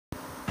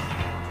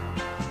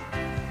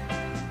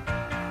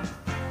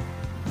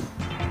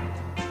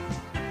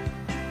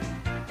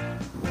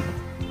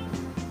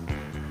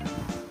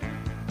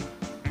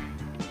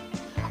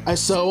I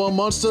saw a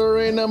monster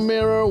in a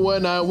mirror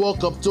when I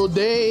woke up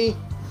today.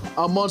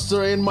 A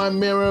monster in my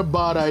mirror,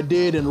 but I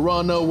didn't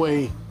run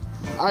away.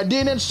 I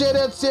didn't shed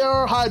a tear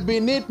or hide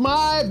beneath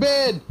my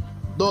bed.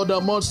 Though the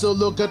monster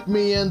looked at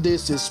me and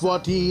this is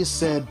what he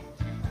said.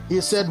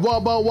 He said,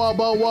 wabba,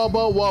 wabba,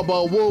 wabba,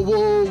 wabba, woo,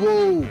 woo,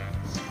 woo.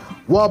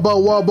 Wabba,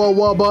 wabba,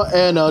 wabba,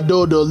 and a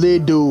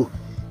doodly doo.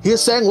 He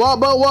sang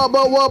wabba,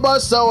 wabba, wabba,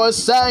 so I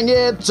sang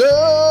it too.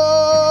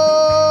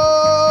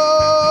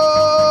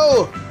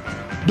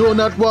 Do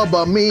not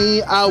wabba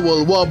me, I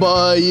will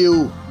wabba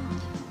you.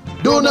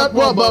 Do not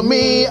wabba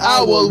me,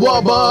 I will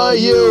wabba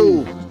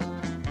you.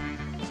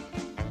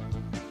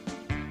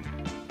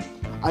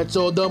 I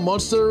told the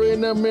monster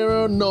in the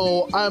mirror,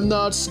 no, I'm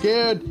not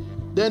scared.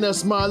 Then I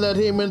smiled at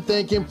him and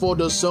thanked him for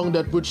the song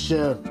that we'd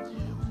share.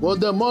 Well,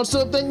 the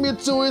monster thanked me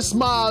too, he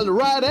smiled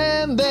right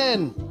and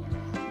then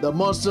the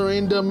monster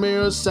in the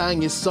mirror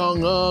sang his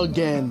song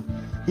again.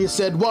 He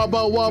said,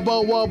 wabba,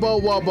 wabba,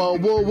 wabba, wabba,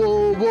 woo,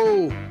 woo,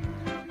 woo.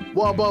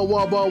 Wabba,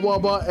 wabba,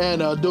 wabba,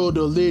 and a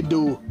doodly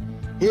doo.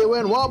 He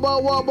went wabba,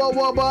 wabba,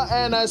 wabba,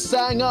 and I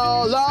sang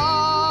along.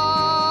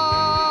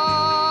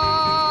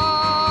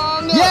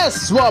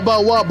 Yes, wabba,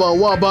 wabba,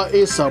 wabba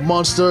is a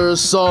monster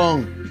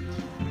song.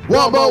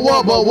 Wabba,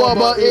 wabba,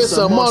 wabba is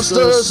a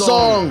monster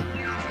song.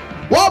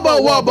 Wabba,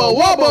 wabba,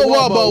 wabba,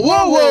 wabba,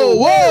 whoa, whoa,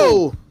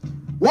 whoa.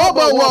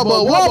 Wabba,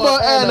 wabba, wabba,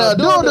 and a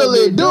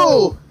doodly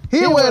doo.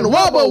 He went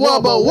wabba,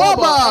 wabba,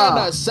 wabba, and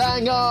I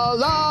sang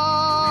along.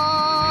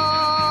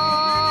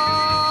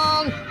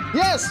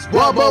 Yes,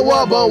 wabba,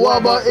 wabba,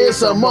 wabba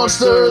is a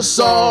monster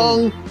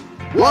song.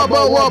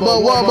 Wabba,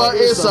 wabba, wabba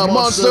is a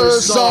monster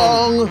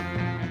song.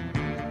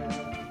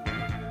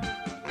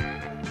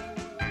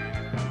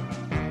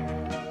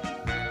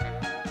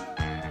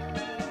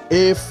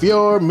 If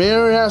your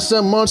mirror has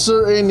a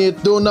monster in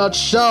it, do not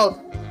shout.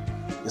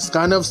 This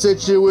kind of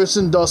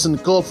situation doesn't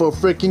call for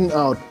freaking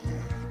out.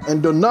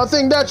 And do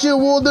nothing that you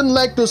wouldn't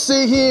like to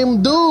see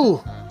him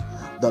do.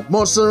 That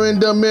monster in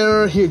the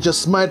mirror, he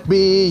just might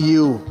be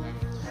you.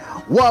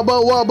 Wabba,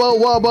 wabba,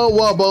 wabba,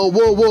 wabba,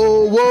 whoa,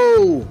 whoa,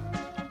 whoa.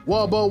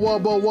 Wabba,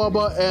 wabba,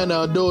 wabba, and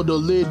a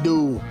doodly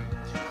doo.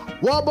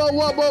 Wabba,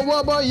 wabba,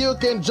 wabba, you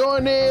can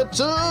join it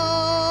too.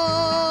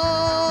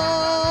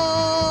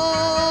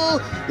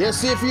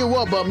 Yes, if you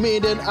wabba me,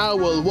 then I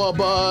will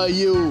wabba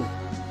you.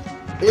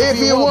 If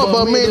you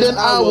wabba me, then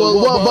I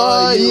will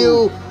wabba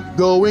you.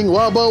 Going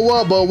wabba,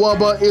 wabba,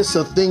 wabba is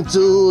a thing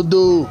to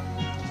do.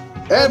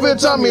 Every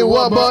time you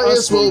wabba,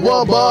 it will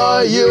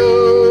wabba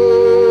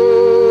you.